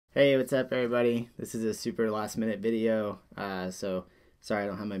Hey, what's up everybody? This is a super last minute video, so sorry I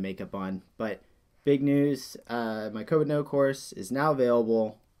don't have my makeup on, but big news, my Code with No course is now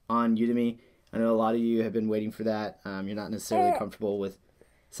available on Udemy. I know a lot of you have been waiting for that. You're not necessarily comfortable with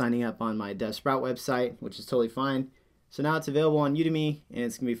signing up on my DevSprout website, which is totally fine. So now it's available on Udemy, and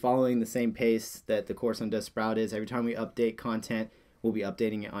it's going to be following the same pace that the course on DevSprout is. Every time we update content, we'll be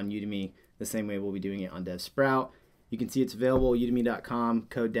updating it on Udemy the same way we'll be doing it on DevSprout. You can see it's available, udemy.com,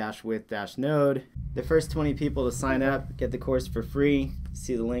 code-with-node. The first 20 people to sign up get the course for free.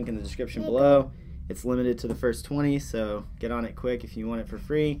 See the link in the description below. It's limited to the first 20, so get on it quick if you want it for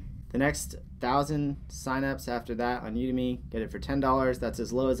free. The next 1,000 signups after that on Udemy, get it for $10. That's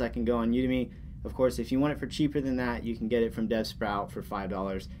as low as I can go on Udemy. Of course, if you want it for cheaper than that, you can get it from DevSprout for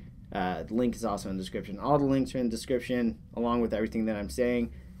 $5. The link is also in the description. All the links are in the description, along with everything that I'm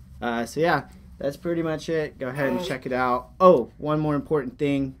saying. So yeah. That's pretty much it. Go ahead and check it out. Oh, one more important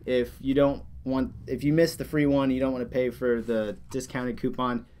thing. If you missed the free one, you don't want to pay for the discounted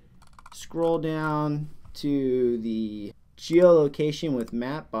coupon, scroll down to the geolocation with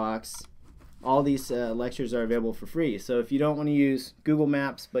MapBox. All these lectures are available for free. So if you don't want to use Google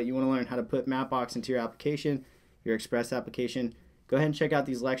Maps, but you want to learn how to put MapBox into your application, your Express application, go ahead and check out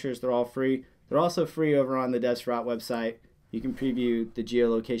these lectures. They're all free. They're also free over on the DevSprout website. You can preview the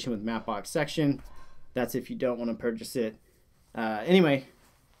geolocation with MapBox section. That's if you don't want to purchase it. Anyway,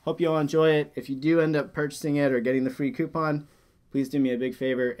 hope you all enjoy it. If you do end up purchasing it or getting the free coupon, please do me a big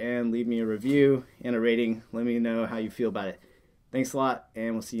favor and leave me a review and a rating. Let me know how you feel about it. Thanks a lot,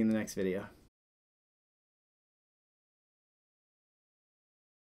 and we'll see you in the next video.